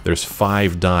 There's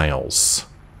 5 dials.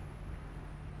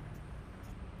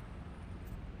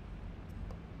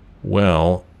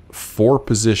 Well, 4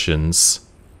 positions,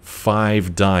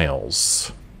 5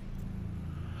 dials.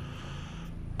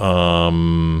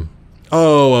 Oh,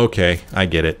 okay. I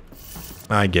get it.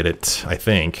 I get it. I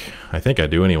think I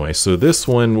do anyway. So this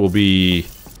one will be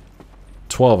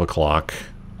 12 o'clock.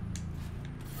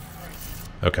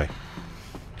 Okay.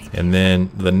 And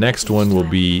then the next one will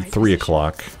be 3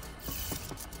 o'clock.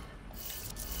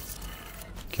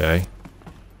 Okay.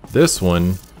 This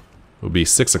one will be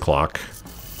 6 o'clock.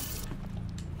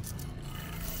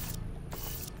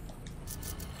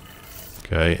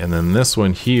 Okay, and then this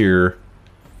one here,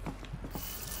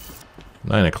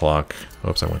 9 o'clock.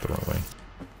 Oops, I went the wrong way.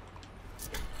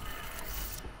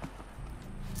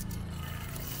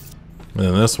 And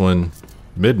then this one,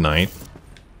 midnight.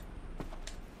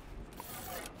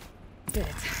 Did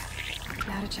it.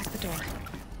 Now to check the door.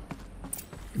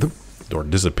 The door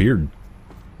disappeared.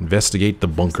 Investigate the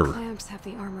bunker. Those clamps have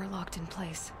the armor locked in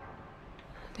place.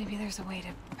 Maybe there's a way to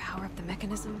power up the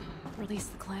mechanism, release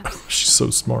the clamps. She's so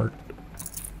smart.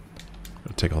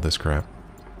 I'll take all this crap.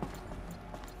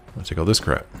 I'll take all this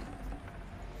crap.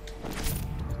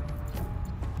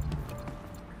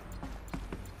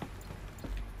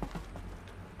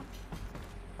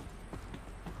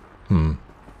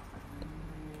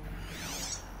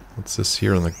 What's this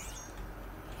here on the...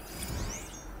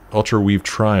 Ultra Weave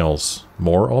Trials.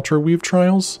 More Ultra Weave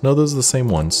Trials? No, those are the same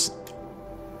ones.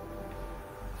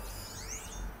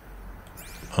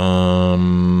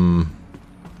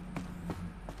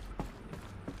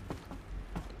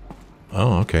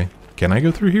 Oh, okay. Can I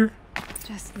go through here?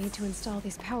 Just need to install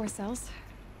these power cells.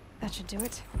 That should do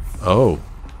it. Oh.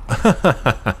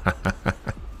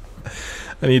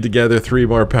 I need to gather 3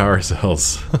 more power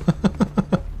cells.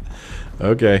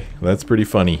 Okay, that's pretty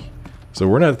funny. So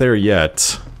we're not there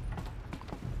yet.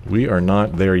 We are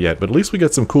not there yet, but at least we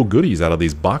got some cool goodies out of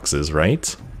these boxes,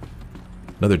 right?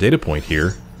 Another data point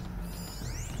here.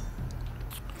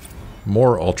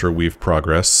 More Ultra Weave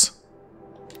progress.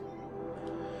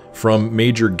 From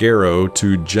Major Garrow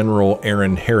to General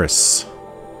Aaron Harris.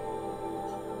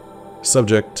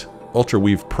 Subject, Ultra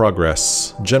Weave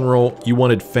progress. General, you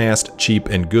wanted fast, cheap,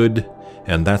 and good,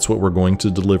 and that's what we're going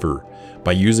to deliver.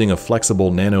 By using a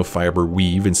flexible nanofiber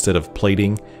weave instead of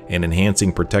plating and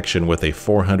enhancing protection with a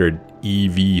 400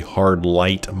 EV hard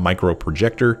light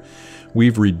microprojector,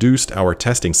 we've reduced our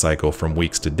testing cycle from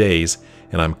weeks to days,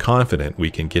 and I'm confident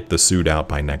we can get the suit out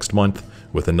by next month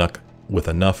with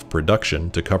enough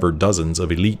production to cover dozens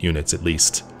of elite units at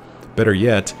least. Better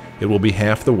yet, it will be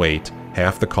half the weight,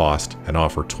 half the cost, and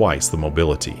offer twice the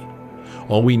mobility.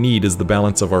 All we need is the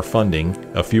balance of our funding,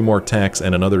 a few more techs,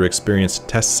 and another experienced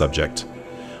test subject.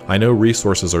 I know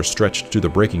resources are stretched to the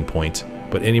breaking point,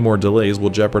 but any more delays will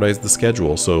jeopardize the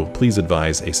schedule, so please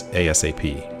advise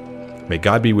ASAP. May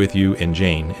God be with you and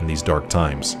Jane in these dark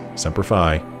times. Semper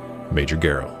Fi, Major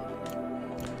Garrow.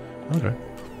 Okay.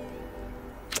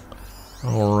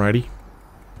 Alrighty.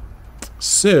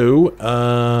 So,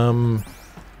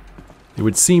 it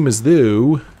would seem as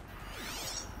though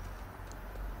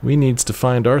we needs to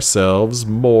find ourselves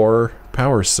more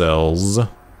power cells.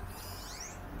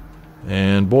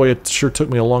 And boy, it sure took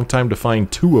me a long time to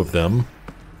find 2 of them.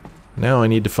 Now I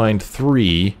need to find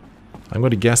 3. I'm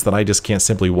going to guess that I just can't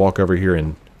simply walk over here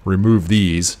and remove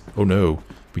these. Oh no,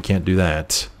 we can't do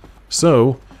that.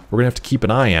 So, we're going to have to keep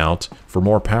an eye out for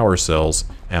more power cells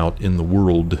out in the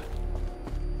world.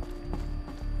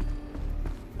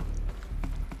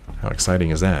 How exciting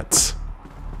is that?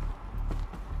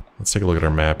 Let's take a look at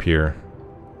our map here.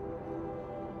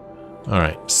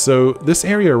 Alright, so this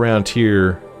area around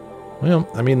here, well,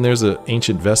 I mean, there's an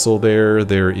ancient vessel there,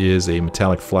 there is a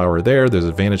metallic flower there, there's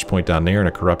a vantage point down there, and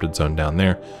a corrupted zone down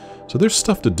there. So there's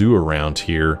stuff to do around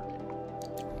here.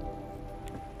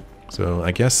 So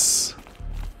I guess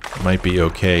it might be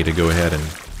okay to go ahead and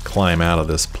climb out of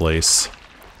this place.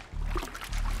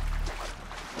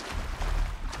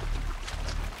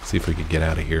 See if we could get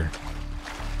out of here.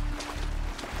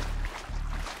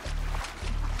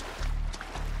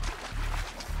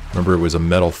 Remember, it was a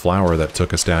metal flower that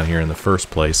took us down here in the first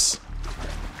place.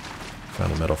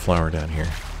 Found a metal flower down here.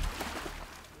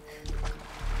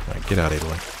 Alright, get out,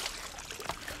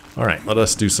 Aloy. Alright, let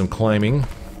us do some climbing.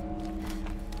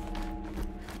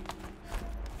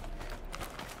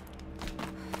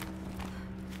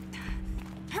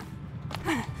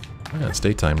 Yeah, it's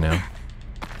daytime now.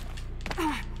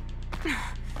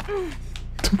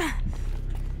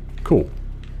 Cool.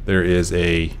 There is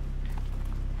a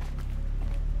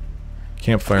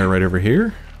campfire right over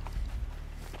here.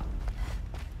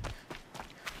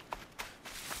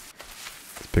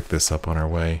 Let's pick this up on our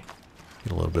way.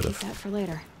 Get a little bit of that for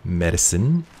later.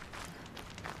 Medicine.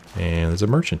 And there's a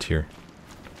merchant here.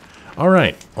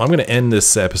 Alright, well, I'm going to end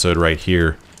this episode right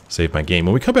here. Save my game.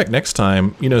 When we come back next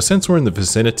time, you know, since we're in the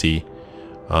vicinity,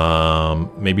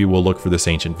 maybe we'll look for this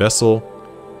ancient vessel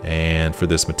and for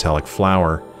this metallic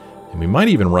flower. And we might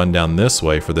even run down this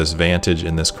way for this vantage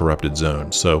in this corrupted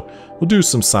zone. So we'll do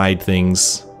some side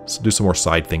things, do some more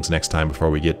side things next time before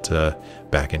we get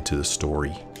back into the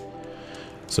story.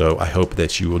 So I hope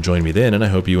that you will join me then, and I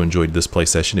hope you enjoyed this play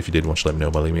session. If you did, why don't you let me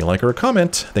know by leaving me a like or a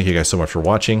comment. Thank you guys so much for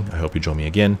watching. I hope you join me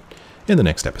again in the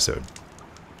next episode.